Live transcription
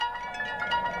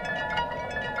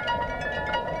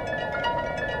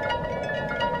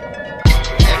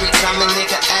time a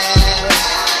nigga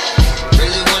ask.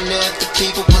 Really wonder if the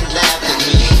people would laugh at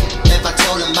me if I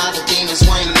told them about the demons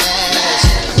wearing masks.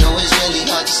 I know it's really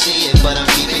hard to see it, but I'm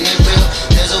keeping it real.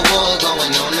 There's a war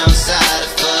going on outside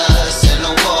of us, and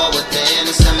a war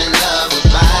within us. I'm in love with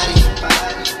Bodhi,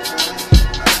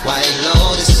 White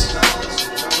Lotus,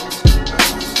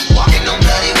 walking on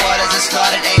bloody waters and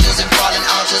slaughtered angels and fallen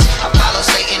altars. I follow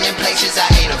Satan in places I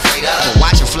ain't afraid of. But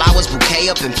watching flowers bouquet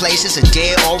up in places of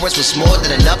dead auras was more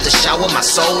than enough to shower my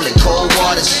soul in cold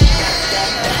waters.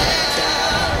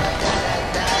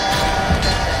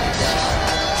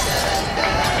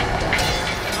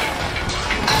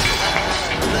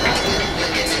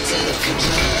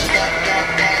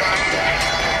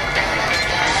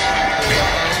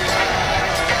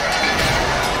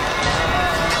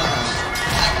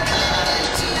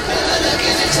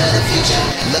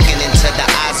 Looking into the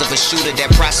eyes of a shooter that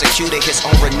prosecuted his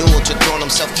own renewal to throne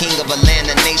himself king of a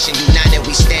land, a nation. United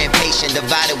we stand patient,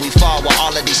 divided we fall, while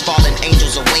all of these fallen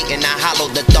angels are waiting. I hollow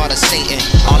the thought of Satan,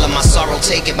 all of my sorrow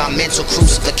taken by mental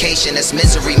crucifixion, as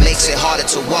misery makes it harder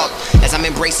to walk, as I'm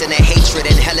embracing the hatred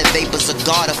and hell and vapors of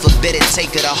God, a forbidden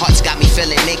taker. The heart's got me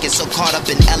feeling naked, so caught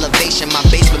up in elevation. My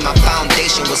basement, my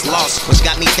foundation was lost, which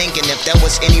got me thinking if there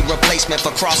was any replacement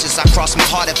for crosses. I crossed my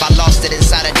heart. If I lost it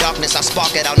inside of darkness, I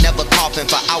spark it. I'll never coffin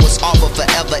for hours, all but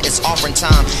forever. It's offering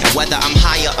time, and whether I'm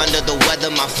higher under the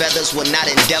weather, my feathers will not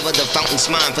endeavor. The fountain's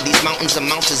mine, for these mountains are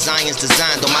Mount Zion's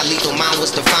design. Though my lethal mind was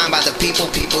defined by the people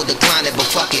declined it, but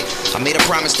fuck it, I made a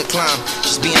promise to climb.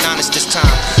 Just being honest this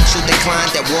time. Truth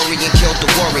inclined that warrior killed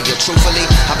the warrior. Truthfully,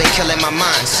 I've been killing my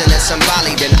mind, sending some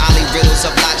volley, then ollie riddles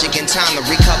of logic and time to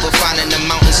recover. Finding the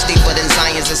mountain steeper than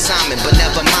Zion's assignment, but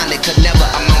never mind, it could never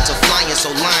amount to flying.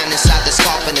 So lying inside this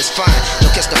coffin is fine.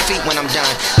 Don't kiss the feet when I'm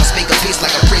done. I speak a peace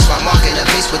like a priest while marking a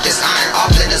beast with this iron.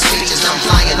 Off in the speeches, I'm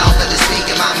flying off of this peak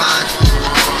in my mind.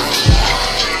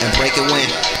 And break it when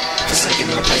forsaking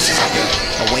the places I've been.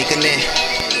 Awakening,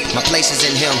 my place is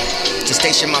in Him. To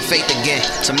station my faith again,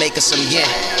 to make us some yen.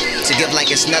 To give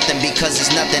like it's nothing because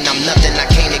it's nothing. I'm nothing, I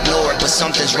can't ignore it, but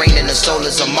something's raining. The soul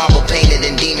is a marble painted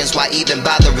in demons. Why even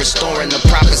bother restoring the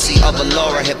prophecy of a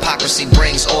Laura? Hypocrisy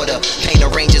brings order. Pain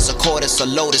arranges a chorus, a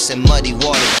lotus in muddy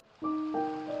water.